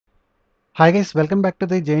Hi guys, welcome back to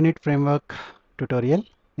the JUnit framework tutorial.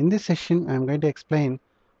 In this session, I'm going to explain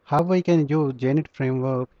how we can use JUnit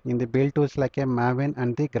framework in the build tools like a Maven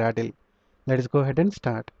and the Gradle. Let us go ahead and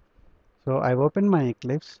start. So I've opened my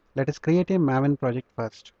Eclipse. Let us create a Maven project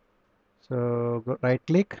first. So right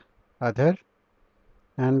click, Other,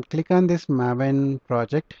 and click on this Maven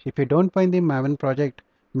project. If you don't find the Maven project,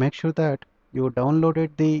 make sure that you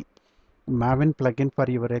downloaded the Maven plugin for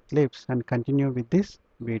your Eclipse and continue with this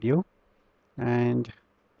video. And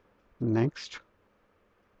next,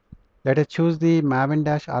 let us choose the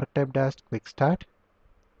Maven-archetype-quick start.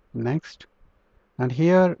 Next. And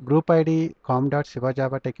here group ID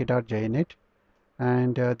com.sivajava.techie.jnit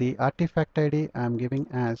and the artifact ID I am giving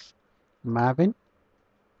as Maven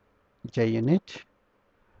JUnit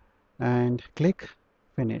and click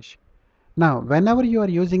finish. Now, whenever you are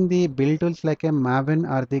using the build tools like a Maven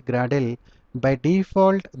or the Gradle, by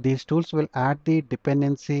default, these tools will add the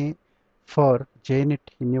dependency for JUnit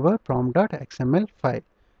in your pom.xml file.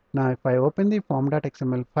 Now, if I open the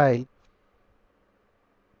pom.xml file,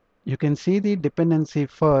 you can see the dependency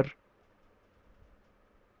for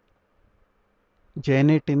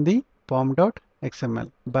JUnit in the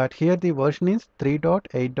pom.xml. But here the version is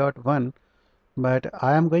 3.8.1. But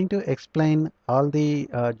I am going to explain all the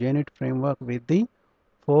JUnit framework with the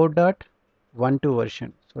 4.12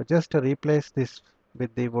 version. So just replace this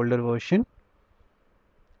with the older version.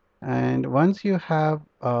 And once you have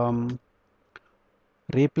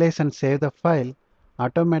replace and save the file,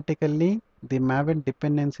 automatically the Maven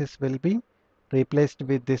dependencies will be replaced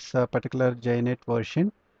with this particular JUnit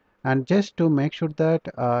version. And just to make sure that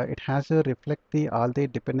it has to reflect the all the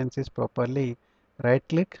dependencies properly, right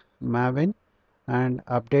click Maven and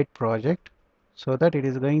update project so that it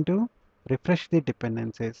is going to refresh the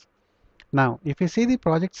dependencies. Now if you see the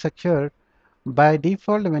project structure, by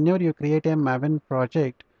default whenever you create a Maven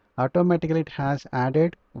project, automatically it has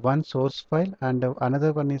added one source file and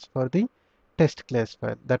another one is for the test class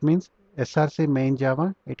file. That means src main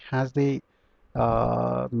java, it has the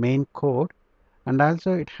main code, and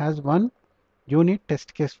also it has one unit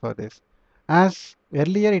test case for this. As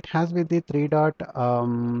earlier it has with the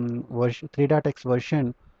 3.x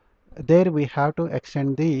version, there we have to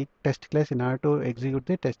extend the test class in order to execute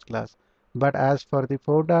the test class. But as for the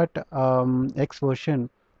 4.x version,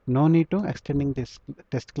 no need to extending this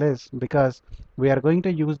test class because we are going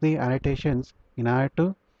to use the annotations in order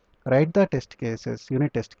to write the test cases,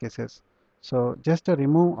 unit test cases. So just to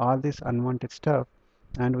remove all this unwanted stuff,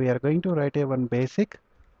 and we are going to write a one basic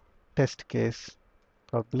test case,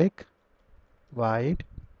 public void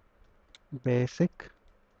basic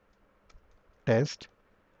test,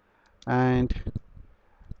 and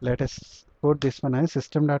let us put this one as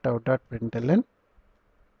system.out.println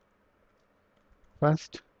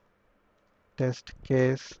first test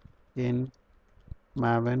case in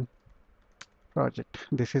Maven project.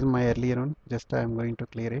 This is my earlier one, just I am going to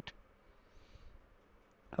clear it.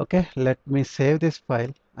 Okay, let me save this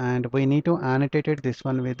file, and we need to annotate it this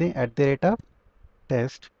one with the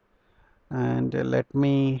 @test, and let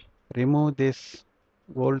me remove this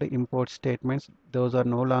old import statements. Those are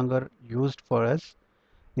no longer used for us.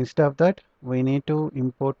 Instead of that, we need to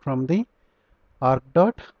import from the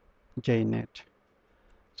arc.jnet.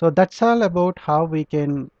 So that's all about how we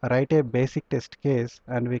can write a basic test case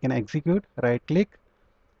and we can execute, right click,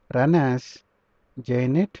 run as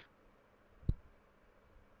JUnit,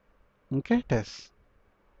 okay, test.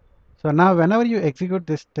 So now whenever you execute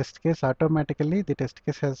this test case, automatically the test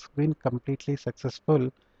case has been completely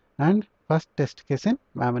successful and first test case in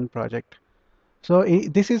Maven project. So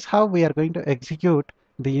this is how we are going to execute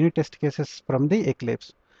the unit test cases from the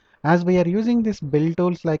Eclipse. As we are using this build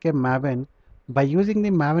tools like a Maven, by using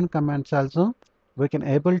the Maven commands also, we can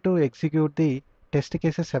able to execute the test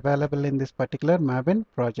cases available in this particular Maven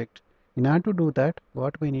project. In order to do that,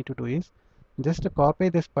 what we need to do is just to copy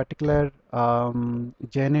this particular uh,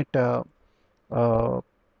 JUnit,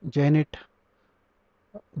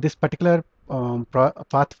 this particular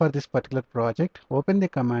path for this particular project, open the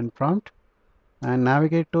command prompt and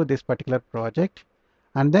navigate to this particular project,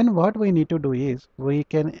 and then what we need to do is we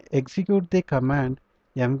can execute the command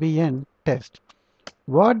mvn test.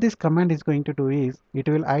 What this command is going to do is it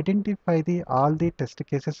will identify the all the test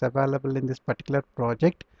cases available in this particular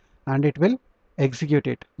project and it will execute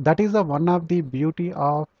it. That is the one of the beauty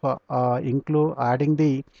of include adding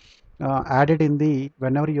the added in the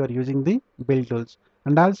whenever you are using the build tools.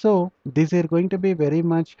 And also this is going to be very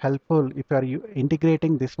much helpful if you are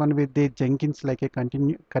integrating this one with the Jenkins like a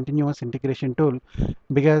continuous integration tool,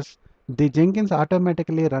 because the Jenkins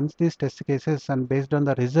automatically runs these test cases and based on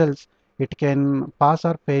the results it can pass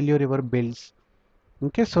or failure your builds.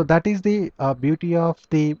 Okay, so that is the beauty of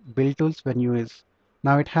the build tools when you use.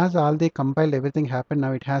 Now it has all the compiled, everything happened.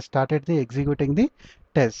 Now it has started the executing the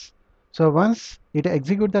tests. So once it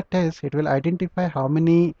execute the test, it will identify how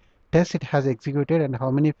many tests it has executed and how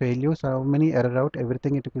many failures, how many error out,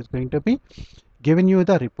 everything it is going to be giving you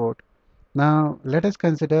the report. Now let us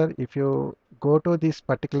consider if you go to this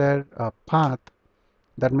particular path,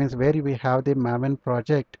 that means where we have the Maven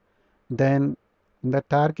project, then in the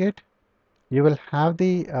target you will have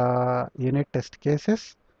the unit test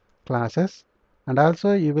cases classes, and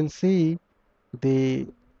also you will see the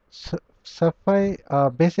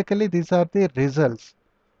basically these are the results.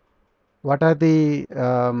 What are the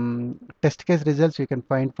test case results you can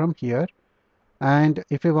find from here, and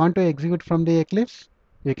if you want to execute from the Eclipse,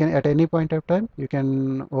 you can at any point of time you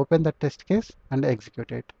can open the test case and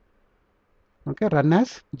execute it. Okay, run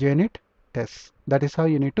as Junit tests. That is how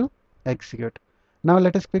you need to execute. Now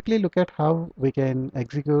let us quickly look at how we can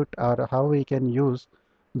execute or how we can use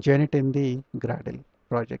Junit in the Gradle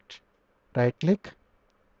project. Right click,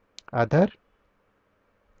 other,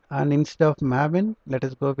 and instead of Maven, let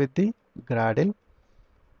us go with the Gradle.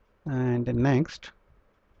 And next,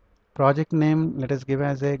 project name, let us give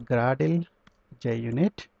as a Gradle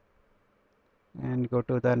JUnit, and go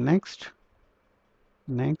to the next.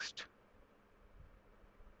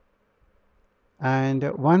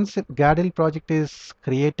 And once Gradle project is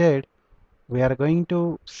created, we are going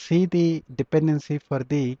to see the dependency for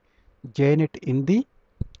the JUnit in the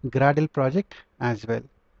Gradle project as well.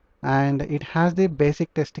 And it has the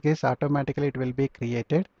basic test case, automatically it will be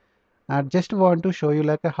created. I just want to show you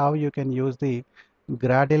like how you can use the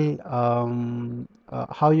Gradle,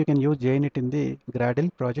 how you can use JUnit in the Gradle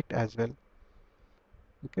project as well.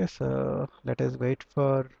 Okay, so let us wait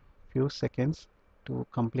for few seconds to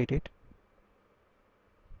complete it.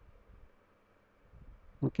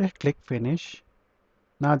 Okay, click finish.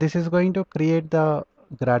 Now this is going to create the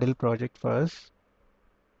Gradle project first.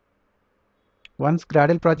 Once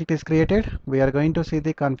Gradle project is created, we are going to see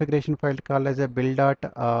the configuration file called as a build.gradle.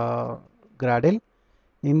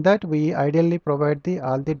 In that, we ideally provide the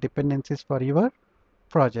all the dependencies for your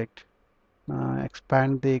project.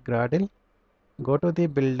 Expand the Gradle, go to the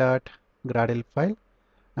build.gradle file,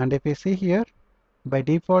 and if you see here, by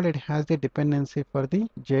default it has the dependency for the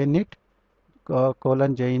JUnit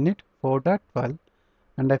 :JUnit 4.12.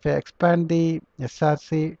 And if I expand the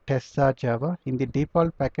src test.java, in the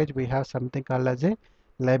default package we have something called as a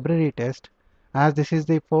library test. As this is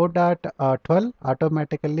the 4.12,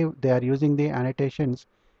 automatically they are using the annotations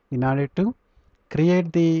in order to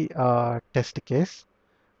create the test case.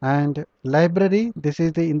 And library, this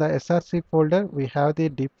is the in the src folder we have the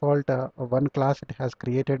default one class it has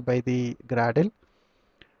created by the Gradle,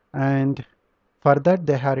 and for that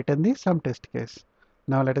they have written the some test case.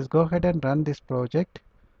 Now let us go ahead and run this project,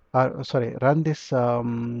 sorry, run this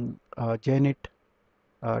JUnit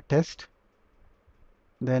test.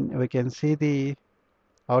 Then we can see the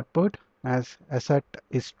output as assert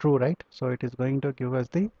is true, right? So it is going to give us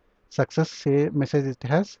the success message it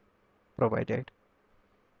has provided.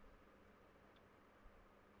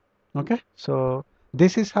 Okay, so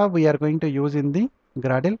this is how we are going to use in the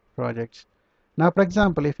Gradle projects. Now, for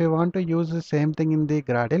example, if you want to use the same thing in the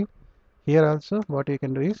Gradle, here also what you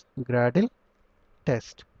can do is Gradle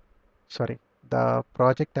test. Sorry, the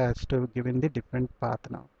project has to give in the different path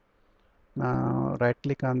now. Now right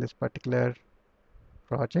click on this particular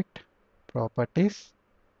project, properties,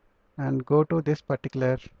 and go to this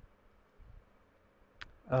particular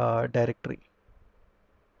directory.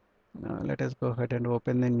 Now let us go ahead and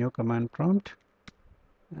open the new command prompt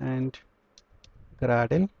and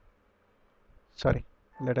Gradle. Sorry,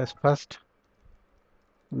 let us first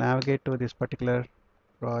navigate to this particular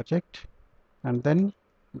project and then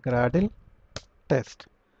Gradle test.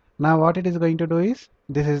 Now what it is going to do is,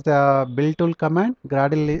 this is the build tool command.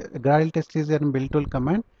 Gradle test is a build tool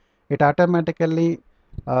command. It automatically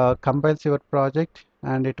compiles your project,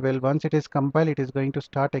 and it will, once it is compiled, it is going to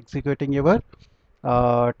start executing your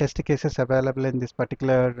test cases available in this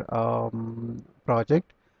particular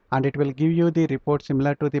project, and it will give you the report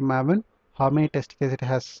similar to the Maven, how many test cases it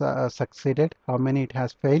has succeeded, how many it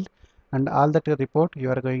has failed, and all that report you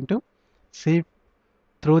are going to see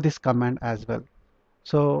through this command as well.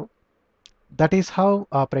 So that is how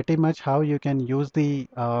pretty much how you can use the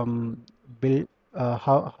build,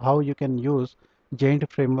 how you can use Joint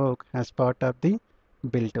framework as part of the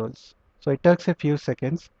build tools. So it takes a few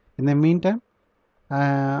seconds. In the meantime,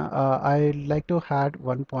 I'd like to add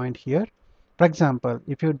one point here. For example,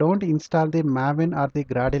 if you don't install the Maven or the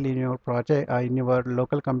Gradle in your project in your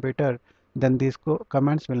local computer, then these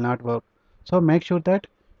commands will not work. So make sure that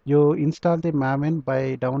You install the Maven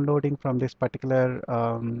by downloading from this particular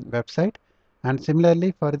website, and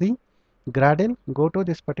similarly for the Gradle, go to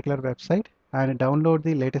this particular website and download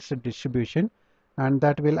the latest distribution, and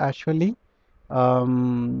that will actually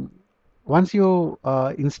once you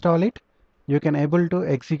install it, you can able to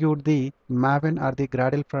execute the Maven or the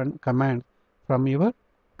Gradle command from your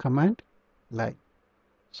command line.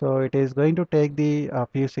 So it is going to take the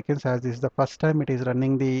few seconds, as this is the first time it is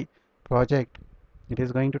running the project. It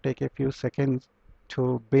is going to take a few seconds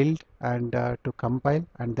to build and to compile,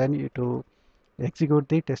 and then to execute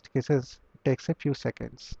the test cases. It takes a few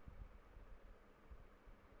seconds.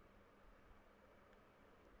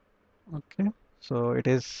 Okay, so it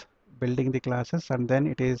is building the classes, and then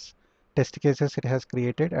it is test cases it has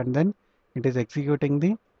created, and then it is executing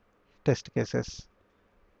the test cases.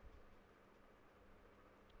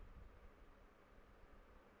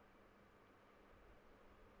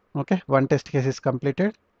 Okay, one test case is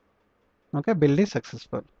completed. Okay, build is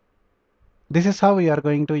successful. This is how we are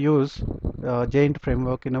going to use Giant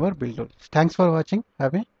framework in our build tools. Thanks for watching.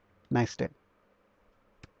 Have a nice day.